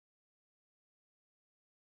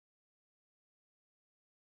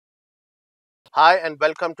Hi, and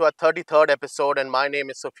welcome to our 33rd episode. And my name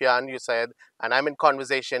is Sufyan Yusayed, and I'm in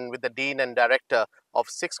conversation with the Dean and Director of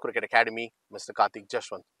Six Cricket Academy, Mr. Karthik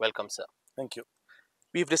Jeshwanth. Welcome, sir. Thank you.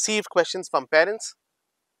 We've received questions from parents.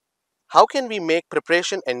 How can we make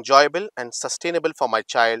preparation enjoyable and sustainable for my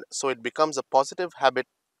child so it becomes a positive habit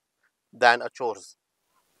than a chores?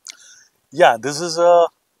 Yeah, this is a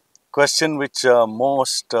question which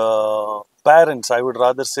most parents, I would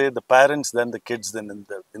rather say the parents than the kids than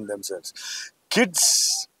in themselves.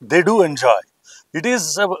 Kids, they do enjoy. It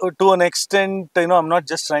is to an extent, I'm not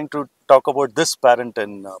just trying to talk about this parent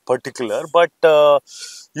in particular, but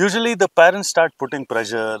usually the parents start putting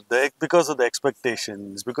pressure because of the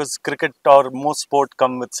expectations, because cricket or most sport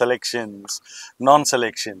come with selections,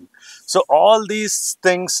 non-selection. So all these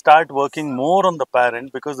things start working more on the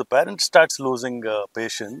parent because the parent starts losing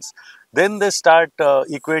patience. Then they start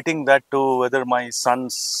equating that to whether my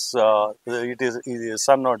son's it is a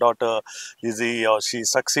son or daughter, is he or she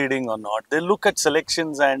succeeding or not. They look at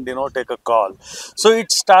selections and take a call. So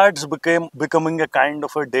it starts becoming a kind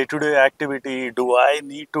of a day-to-day activity. Do I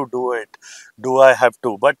need to do it? Do I have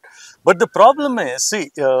to? But the problem is,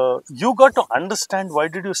 see, you got to understand why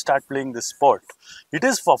did you start playing this sport. It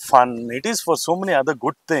is for fun. It is for so many other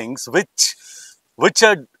good things which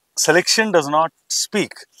a selection does not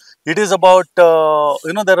speak. It is about there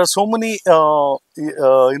are so many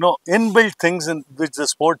inbuilt things in which the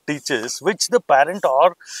sport teaches, which the parent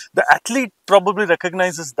or the athlete probably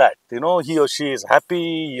recognizes that he or she is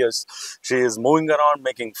happy, yes, she is moving around,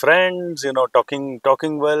 making friends, talking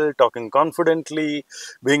well, talking confidently,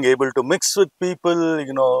 being able to mix with people,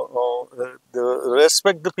 the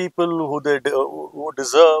respect the people who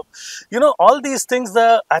deserve, all these things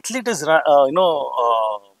the athlete is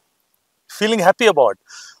feeling happy about.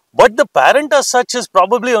 But the parent as such is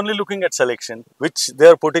probably only looking at selection, which they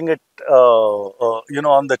are putting it,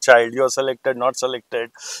 on the child. You are selected, not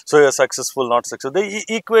selected, so you are successful, not successful. They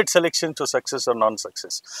equate selection to success or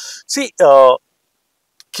non-success. See,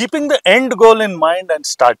 keeping the end goal in mind and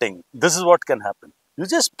starting, this is what can happen. You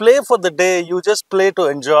just play for the day, you just play to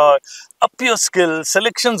enjoy, up your skill.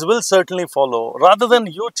 Selections will certainly follow rather than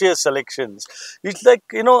you chase selections. It's like,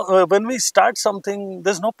 when we start something,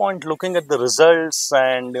 there's no point looking at the results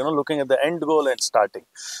and, looking at the end goal and starting.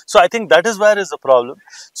 So I think that is where is the problem.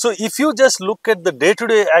 So if you just look at the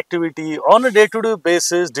day-to-day activity on a day-to-day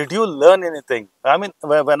basis, did you learn anything? I mean,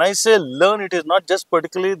 when I say learn, it is not just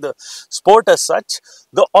particularly the sport as such,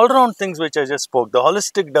 the all-round things which I just spoke, the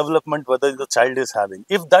holistic development whether the child is having.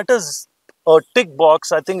 If that is a tick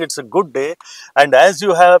box, I think it's a good day. And as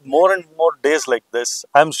you have more and more days like this,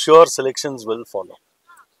 I'm sure selections will follow.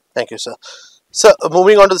 Thank you, sir. So,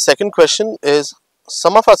 moving on to the second question is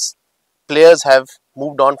some of us players have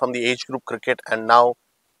moved on from the age group cricket and now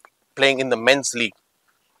playing in the men's league.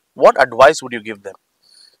 What advice would you give them?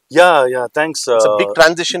 Yeah, thanks. It's a big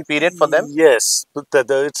transition period for them. Yes, but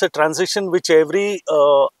it's a transition which every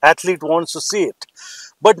athlete wants to see it,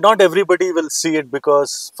 but not everybody will see it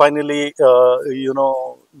because finally,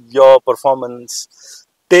 your performance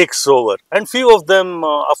takes over, and few of them,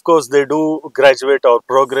 of course, they do graduate or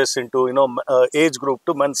progress into age group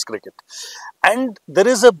to men's cricket, and there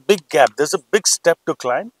is a big gap. There's a big step to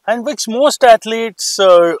climb, and which most athletes,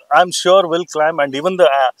 I'm sure, will climb, and even the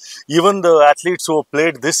athletes who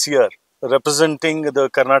played this year representing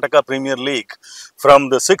the Karnataka Premier League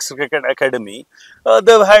from the Sixth Cricket Academy,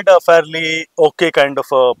 they've had a fairly okay kind of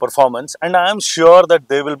a performance, and I am sure that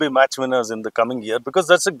they will be match winners in the coming year because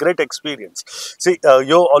that's a great experience. See,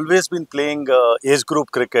 you've always been playing age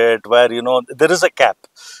group cricket where there is a cap.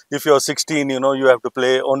 If you're 16, you have to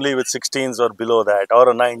play only with 16s or below that,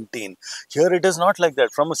 or a 19. Here it is not like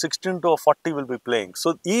that. From a 16 to a 40 will be playing.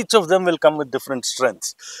 So each of them will come with different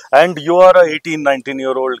strengths. And you are a 18,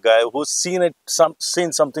 19-year-old guy who's seen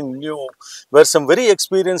something new, where some very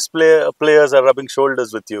experienced players are rubbing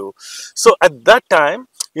shoulders with you. So at that time,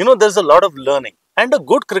 there's a lot of learning. And a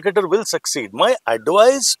good cricketer will succeed. My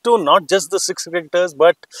advice to not just the six cricketers,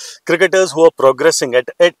 but cricketers who are progressing at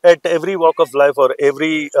every walk of life, or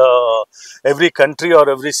every country or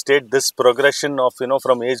every state, this progression of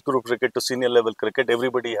from age group cricket to senior level cricket,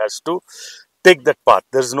 everybody has to take that path.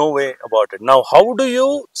 There's no way about it. Now, how do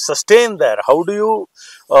you sustain there? How do you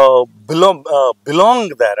belong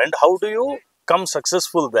there? And how do you come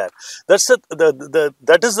successful there? That's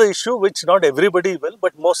that is the issue which not everybody will,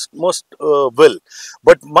 but most will.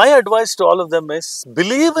 But my advice to all of them is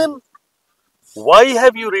believe in why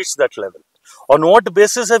have you reached that level. On what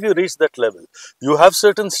basis have you reached that level? You have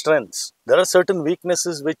certain strengths. There are certain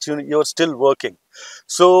weaknesses which you're still working.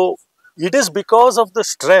 So It is because of the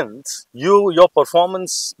strengths your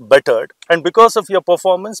performance bettered, and because of your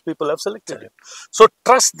performance people have selected you. So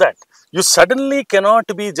trust that. You suddenly cannot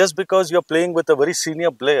be, just because you're playing with a very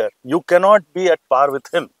senior player, you cannot be at par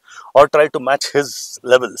with him or try to match his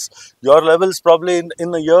levels. Your levels probably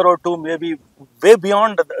in a year or two may be way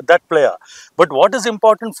beyond that player. But what is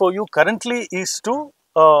important for you currently is to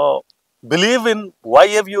believe in why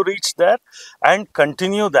have you reached there, and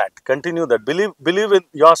continue that, believe in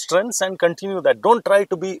your strengths and continue that. Don't try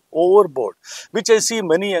to be overboard, which I see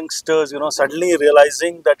many youngsters, suddenly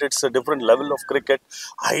realizing that it's a different level of cricket.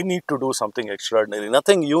 I need to do something extraordinary.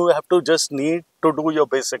 Nothing. You have to just need to do your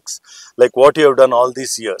basics, like what you have done all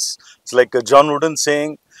these years. It's like John Wooden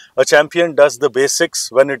saying, a champion does the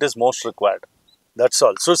basics when it is most required. That's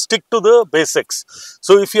all. So stick to the basics.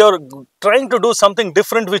 So if you are trying to do something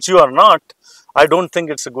different which you are not, I don't think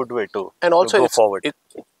it's a good way And to also, go forward.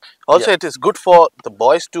 also Yeah. it is good for the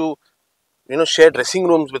boys to share dressing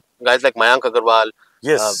rooms with guys like Mayank Agarwal, uh,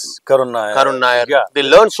 Yes, Karun Karun Nair. Nair. Yeah. They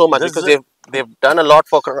learn so much This because is they've done a lot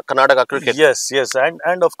for Karnataka cricket. yes,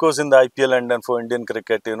 and of course in the IPL and for Indian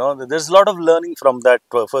cricket, there's a lot of learning from that,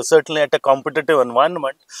 for certainly at a competitive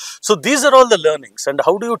environment. So these are all the learnings, and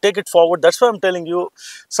how do you take it forward? That's why I'm telling you,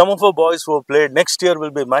 some of our boys who have played next year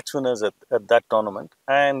will be match winners at that tournament,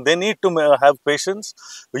 and they need to have patience,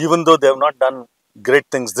 even though they have not done great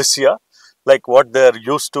things this year, like what they're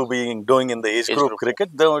used to being doing in the age Age group group. cricket.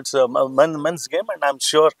 Though it's a men's game, and I'm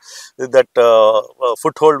sure that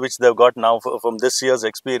foothold which they've got now from this year's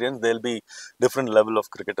experience, there'll be different level of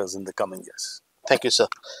cricketers in the coming years. Thank you, sir.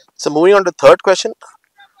 So moving on to third question: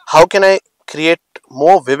 how can I create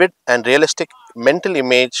more vivid and realistic mental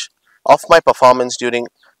image of my performance during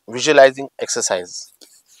visualizing exercise?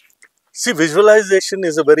 See, visualization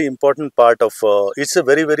is a very important part of. It's a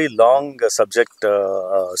very very long subject,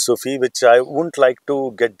 Sophie, which I wouldn't like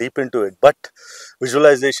to get deep into it. But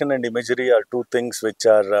visualization and imagery are two things which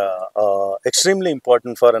are extremely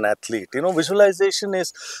important for an athlete. Visualization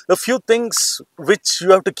is a few things which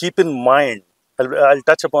you have to keep in mind. I'll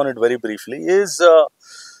touch upon it very briefly. Is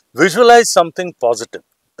visualize something positive.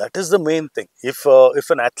 That is the main thing. If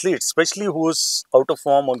an athlete, especially who's out of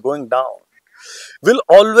form or going down, will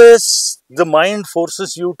always, the mind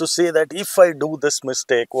forces you to say that if I do this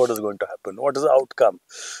mistake, what is going to happen, what is the outcome.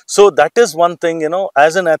 So that is one thing,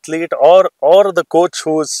 as an athlete, or the coach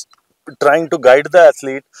who is trying to guide the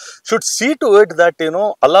athlete should see to it that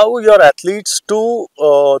allow your athletes to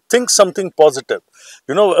think something positive.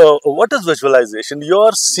 What is visualization? You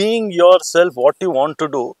are seeing yourself what you want to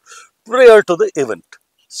do prior to the event.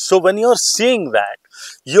 So when you're seeing that,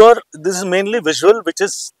 this is mainly visual, which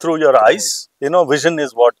is through your eyes. Vision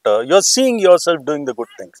is what you're seeing yourself doing the good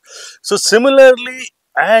things. So similarly,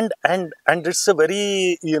 and it's a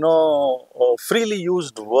very freely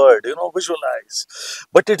used word, visualize,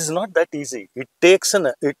 but it is not that easy. It takes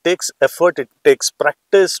effort, it takes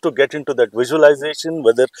practice to get into that visualization,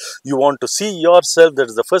 whether you want to see yourself, that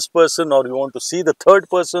is the first person, or you want to see the third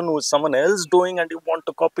person who is someone else doing and you want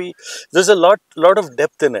to copy. There's a lot of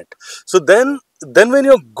depth in it. So then when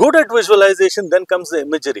you're good at visualization, then comes the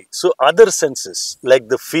imagery. So other senses, like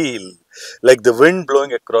the feel, like the wind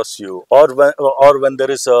blowing across you, or when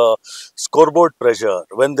there is a scoreboard pressure,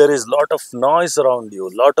 when there is lot of noise around you,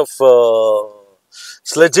 lot of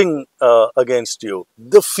sledging against you,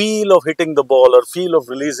 the feel of hitting the ball or feel of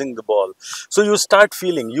releasing the ball. So you start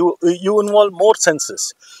feeling, you involve more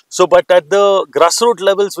senses. So but at the grassroots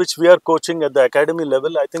levels which we are coaching at the academy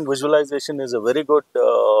level, I think visualization is a very good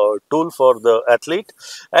tool for the athlete.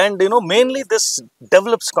 And mainly this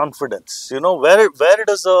develops confidence. Where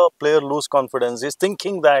does a player lose confidence is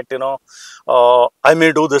thinking that I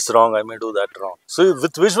may do this wrong, I may do that wrong. So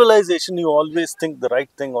with visualization, you always think the right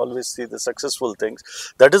thing, always see the successful things.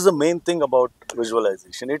 That is the main thing about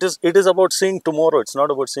visualization. It is about seeing tomorrow. It's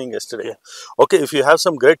not about seeing yesterday. Yeah. Okay, if you have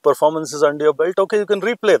some great performances under your belt, okay, you can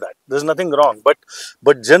replay that. There's nothing wrong.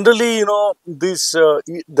 But generally, this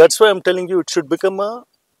that's why I'm telling you, it should become a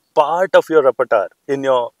part of your repertoire In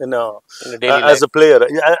a daily as life. a player.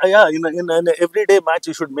 Yeah, in an everyday match,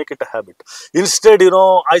 you should make it a habit. Instead,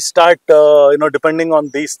 I start depending on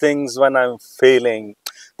these things when I'm failing.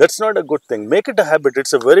 That's not a good thing. Make it a habit.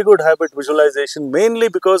 It's a very good habit, visualization, mainly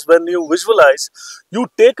because when you visualize, you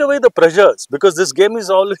take away the pressures, because this game is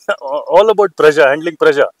all about pressure, handling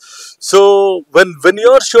pressure. So when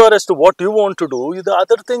you're sure as to what you want to do, the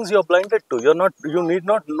other things you're blinded to. You need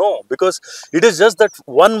not know, because it is just that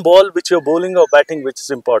one ball which you're bowling or batting which is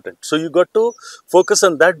important. So you got to focus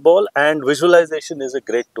on that ball, and visualization is a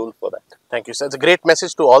great tool for that. Thank you, sir. It's a great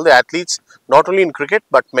message to all the athletes, not only in cricket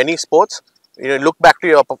but many sports. look back to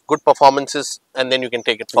your good performances, and then you can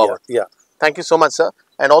take it Yeah, forward. yeah. Thank you so much, sir.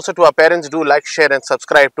 And also to our parents, do like, share, and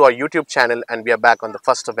subscribe to our YouTube channel. And we are back on the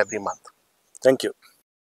first of every month. Thank you.